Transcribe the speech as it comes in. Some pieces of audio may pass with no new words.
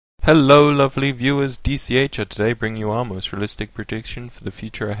Hello lovely viewers, DCH are today bringing you our most realistic prediction for the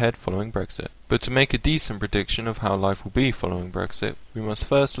future ahead following Brexit. But to make a decent prediction of how life will be following Brexit, we must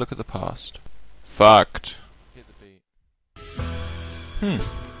first look at the past. Fact. Hit the beat.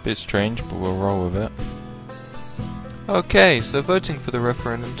 Bit strange, but we'll roll with it. Okay, so voting for the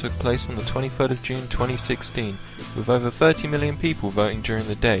referendum took place on the 23rd of June 2016, with over 30 million people voting during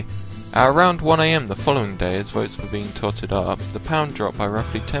the day. At around 1 AM the following day, as votes were being totted up, the pound dropped by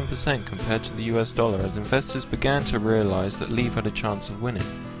roughly 10% compared to the US dollar as investors began to realise that Leave had a chance of winning.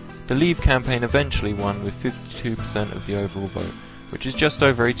 The Leave campaign eventually won with 52% of the overall vote, which is just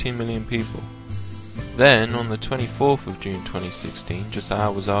over 18 million people. Then, on the 24th of June 2016, just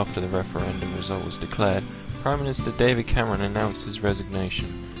hours after the referendum result was declared, Prime Minister David Cameron announced his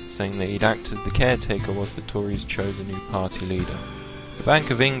resignation, saying that he'd act as the caretaker whilst the Tories chose a new party leader. The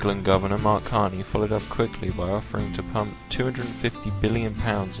Bank of England Governor Mark Carney followed up quickly by offering to pump £250 billion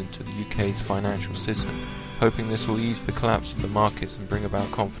into the UK's financial system, hoping this will ease the collapse of the markets and bring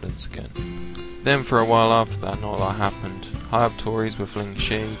about confidence again. Then for a while after that, not a lot happened. High-up Tories were flinging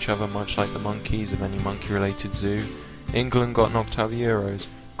shit at each other much like the monkeys of any monkey-related zoo. England got knocked out of the Euros.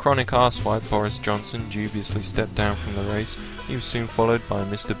 Chronic arsewipe Boris Johnson dubiously stepped down from the race. He was soon followed by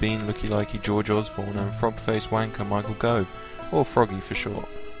Mr Bean looky-likey George Osborne and frog-faced wanker Michael Gove, or Froggy for short.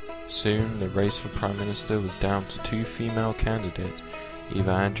 Soon, the race for Prime Minister was down to two female candidates,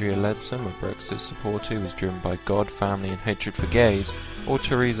 either Andrea Leadsom, a Brexit supporter who was driven by God, family and hatred for gays, or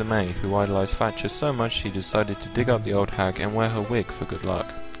Theresa May, who idolised Thatcher so much she decided to dig up the old hag and wear her wig for good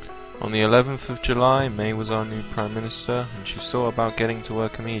luck. On the 11th of July, May was our new Prime Minister, and she saw about getting to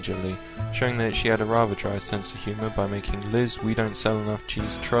work immediately, showing that she had a rather dry sense of humour by making Liz We Don't Sell Enough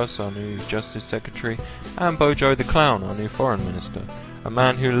Cheese Truss our new Justice Secretary, and Bojo the Clown our new Foreign Minister, a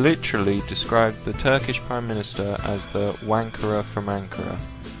man who literally described the Turkish Prime Minister as the wankerer from Ankara.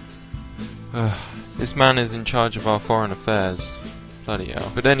 This man is in charge of our foreign affairs. Bloody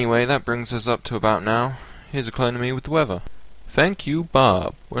hell. But anyway, that brings us up to about now. Here's a clone of me with the weather. Thank you,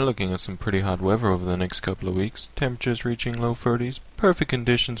 Bob. We're looking at some pretty hot weather over the next couple of weeks. Temperatures reaching low 30s. Perfect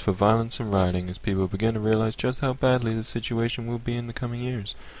conditions for violence and rioting as people begin to realize just how badly the situation will be in the coming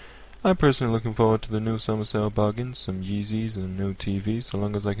years. I'm personally looking forward to the new summer sale bargains, some Yeezys and a new TV, so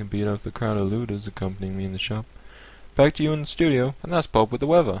long as I can beat off the crowd of looters accompanying me in the shop. Back to you in the studio, and that's Bob with the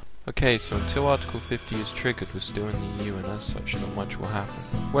weather. Okay, so until Article 50 is triggered, we're still in the EU, and as such, not much will happen.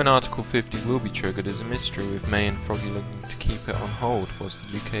 When Article 50 will be triggered is a mystery, with May and Froggy looking to keep it on hold whilst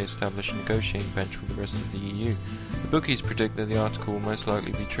the UK establish a negotiating bench with the rest of the EU. The bookies predict that the article will most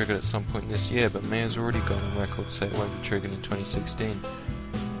likely be triggered at some point this year, but May has already gone on record to say it won't be triggered in 2016.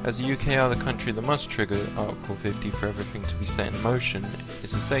 As the UK are the country that must trigger Article 50 for everything to be set in motion,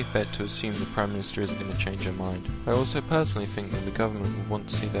 it's a safe bet to assume the Prime Minister isn't going to change her mind. I also personally think that the government will want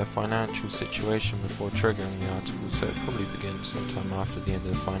to see their financial situation before triggering the article, so it probably begins sometime after the end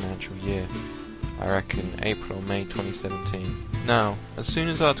of the financial year. I reckon April or May 2017. Now, as soon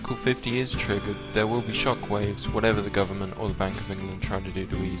as Article 50 is triggered, there will be shockwaves, whatever the government or the Bank of England try to do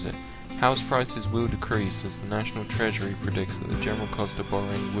to ease it. House prices will decrease as the National Treasury predicts that the general cost of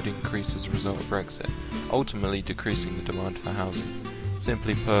borrowing would increase as a result of Brexit, ultimately decreasing the demand for housing.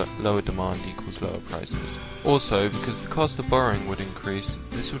 Simply put, lower demand equals lower prices. Also, because the cost of borrowing would increase,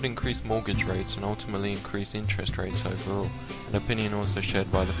 this would increase mortgage rates and ultimately increase interest rates overall, an opinion also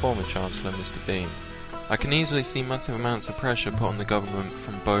shared by the former Chancellor Mr Bean. I can easily see massive amounts of pressure put on the government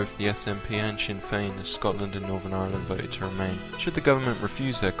from both the SNP and Sinn Féin as Scotland and Northern Ireland voted to remain. Should the government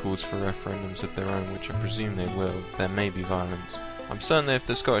refuse their calls for referendums of their own, which I presume they will, there may be violence. I'm certain that if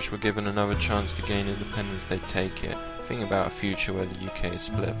the Scottish were given another chance to gain independence, they'd take it. Thinking about a future where the UK is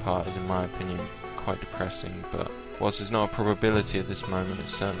split apart is, in my opinion, quite depressing, but whilst it's not a probability at this moment,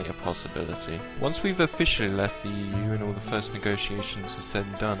 it's certainly a possibility. Once we've officially left the EU and all the first negotiations are said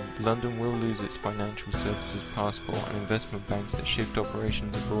and done, London will lose its financial services passport, and investment banks that shift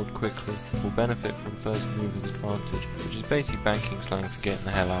operations abroad quickly will benefit from first movers' advantage, which is basically banking slang for getting the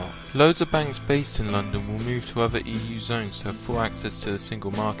hell out. Loads of banks based in London will move to other EU zones to have full access to the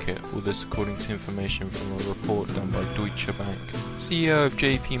single market, all this according to information from a report done by Deutsche Bank. CEO of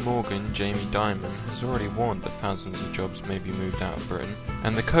JP Morgan, Jamie Dimon, has already warned that thousands of jobs may be moved out of Britain,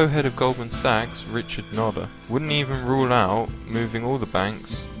 and the co-head of Goldman Sachs, Richard Nodder, wouldn't even rule out moving all the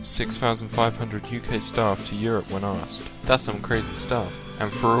bank's 6,500 UK staff to Europe when asked. That's some crazy stuff.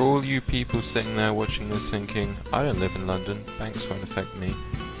 And for all you people sitting there watching this thinking, I don't live in London, banks won't affect me.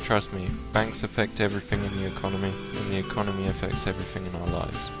 Trust me, banks affect everything in the economy, and the economy affects everything in our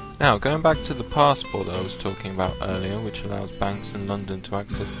lives. Now, going back to the passport that I was talking about earlier, which allows banks in London to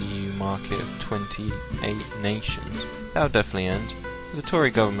access the EU market of 28 nations, that'll definitely end. The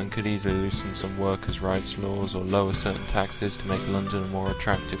Tory government could easily loosen some workers' rights laws or lower certain taxes to make London a more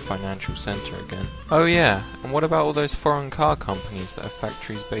attractive financial centre again. Oh yeah, and what about all those foreign car companies that have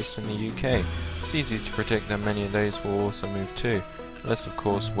factories based in the UK? It's easy to predict that many of those will also move too. Unless of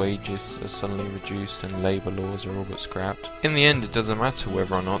course wages are suddenly reduced and labour laws are all but scrapped. In the end it doesn't matter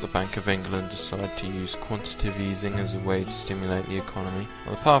whether or not the Bank of England decide to use quantitative easing as a way to stimulate the economy.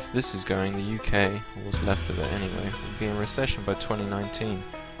 On the path this is going, the UK, or what's left of it anyway, will be in recession by 2019,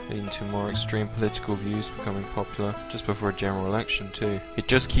 leading to more extreme political views becoming popular just before a general election too. It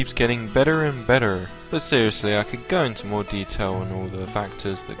just keeps getting better and better. But seriously, I could go into more detail on all the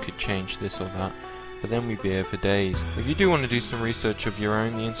factors that could change this or that, but then we'd be here for days. If you do want to do some research of your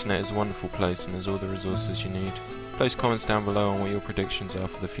own, the internet is a wonderful place and has all the resources you need. Place comments down below on what your predictions are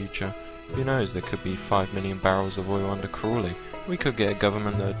for the future. Who knows, there could be 5 million barrels of oil under Crawley. We could get a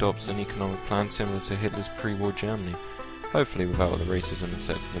government that adopts an economic plan similar to Hitler's pre-war Germany. Hopefully without all the racism and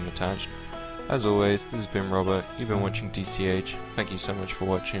sexism attached. As always, this has been Robert, you've been watching DCH. Thank you so much for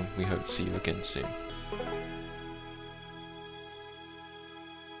watching, we hope to see you again soon.